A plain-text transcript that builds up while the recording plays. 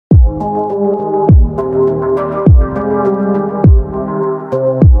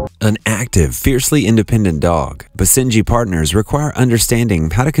active, fiercely independent dog, Basenji partners require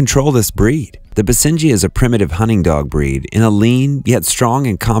understanding how to control this breed. The Basenji is a primitive hunting dog breed in a lean yet strong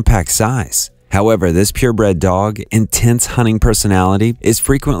and compact size. However, this purebred dog, intense hunting personality, is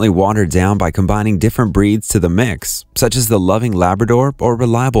frequently watered down by combining different breeds to the mix, such as the loving Labrador or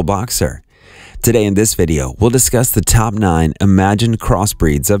reliable boxer. Today in this video, we'll discuss the top 9 imagined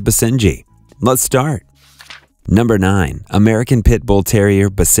crossbreeds of Basenji. Let's start. Number 9. American Pit Bull Terrier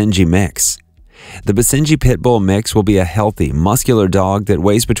Basenji Mix. The Basenji Pit Bull Mix will be a healthy, muscular dog that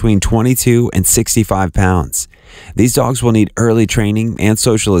weighs between 22 and 65 pounds. These dogs will need early training and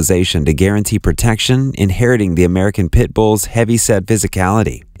socialization to guarantee protection, inheriting the American Pit Bull's heavy-set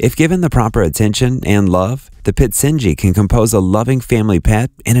physicality. If given the proper attention and love, the Basenji can compose a loving family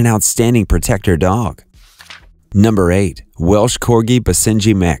pet and an outstanding protector dog. Number 8. Welsh Corgi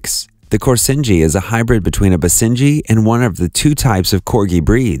Basenji Mix. The Corsenji is a hybrid between a Basenji and one of the 2 types of Corgi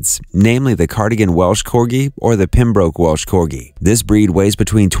breeds, namely the Cardigan Welsh Corgi or the Pembroke Welsh Corgi. This breed weighs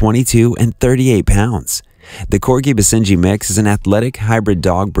between 22 and 38 pounds. The Corgi Basenji Mix is an athletic hybrid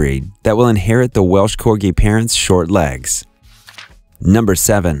dog breed that will inherit the Welsh Corgi parents' short legs. Number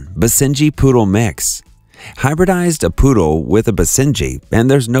 7. Basenji Poodle Mix. Hybridized a poodle with a Basenji, and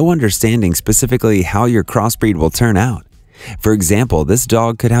there's no understanding specifically how your crossbreed will turn out. For example, this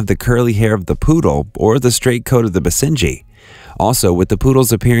dog could have the curly hair of the poodle or the straight coat of the Basenji. Also, with the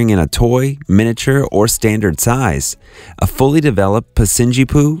poodles appearing in a toy, miniature, or standard size, a fully developed Basenji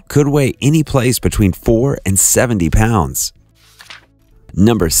poo could weigh any place between 4 and 70 pounds.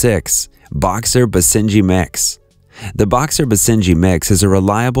 Number 6. Boxer Basenji Mix. The Boxer Basenji Mix is a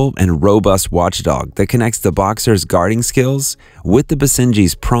reliable and robust watchdog that connects the boxer's guarding skills with the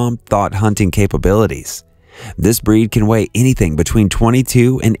Basenji's prompt thought hunting capabilities. This breed can weigh anything between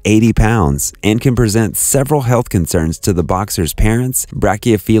 22 and 80 pounds and can present several health concerns to the boxer's parents'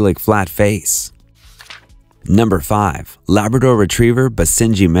 brachycephalic flat face. Number 5. Labrador Retriever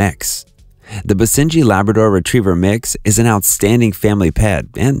Basenji Mix. The Basenji Labrador Retriever Mix is an outstanding family pet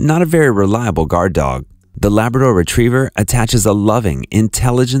and not a very reliable guard dog. The Labrador Retriever attaches a loving,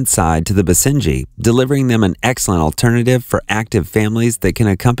 intelligent side to the Basenji, delivering them an excellent alternative for active families that can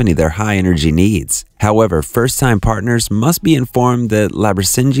accompany their high-energy needs. However, first-time partners must be informed that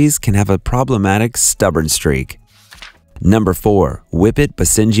Basenjis can have a problematic, stubborn streak. Number 4. Whippet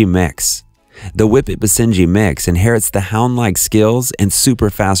Basenji Mix. The Whippet Basenji Mix inherits the hound-like skills and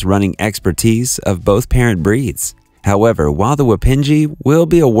super-fast running expertise of both parent breeds. However, while the Wapinji will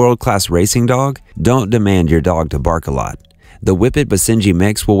be a world-class racing dog, don't demand your dog to bark a lot. The Whippet Basenji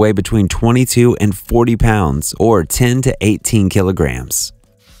Mix will weigh between 22 and 40 pounds or 10 to 18 kilograms.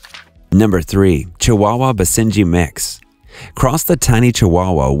 Number 3. Chihuahua Basenji Mix. Cross the tiny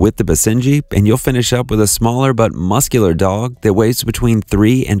Chihuahua with the Basenji and you'll finish up with a smaller but muscular dog that weighs between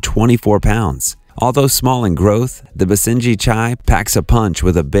 3 and 24 pounds. Although small in growth, the Basenji Chai packs a punch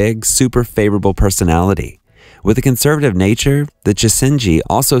with a big, super favorable personality. With a conservative nature, the Basenji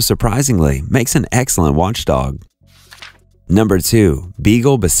also surprisingly makes an excellent watchdog. Number 2.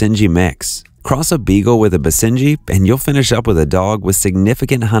 Beagle Basenji Mix. Cross a Beagle with a Basenji and you'll finish up with a dog with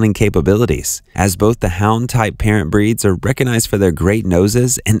significant hunting capabilities, as both the hound-type parent breeds are recognized for their great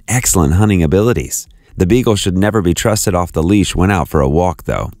noses and excellent hunting abilities. The Beagle should never be trusted off the leash when out for a walk,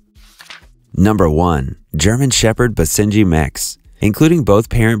 though. Number 1. German Shepherd Basenji Mix. Including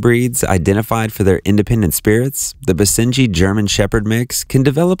both parent breeds identified for their independent spirits, the Basenji German Shepherd mix can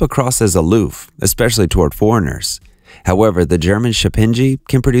develop a cross as aloof, especially toward foreigners. However, the German Shepinji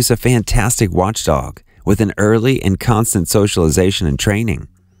can produce a fantastic watchdog with an early and constant socialization and training.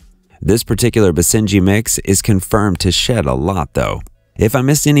 This particular Basenji mix is confirmed to shed a lot, though. If I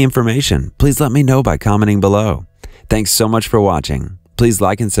missed any information, please let me know by commenting below. Thanks so much for watching. Please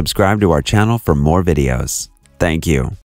like and subscribe to our channel for more videos. Thank you.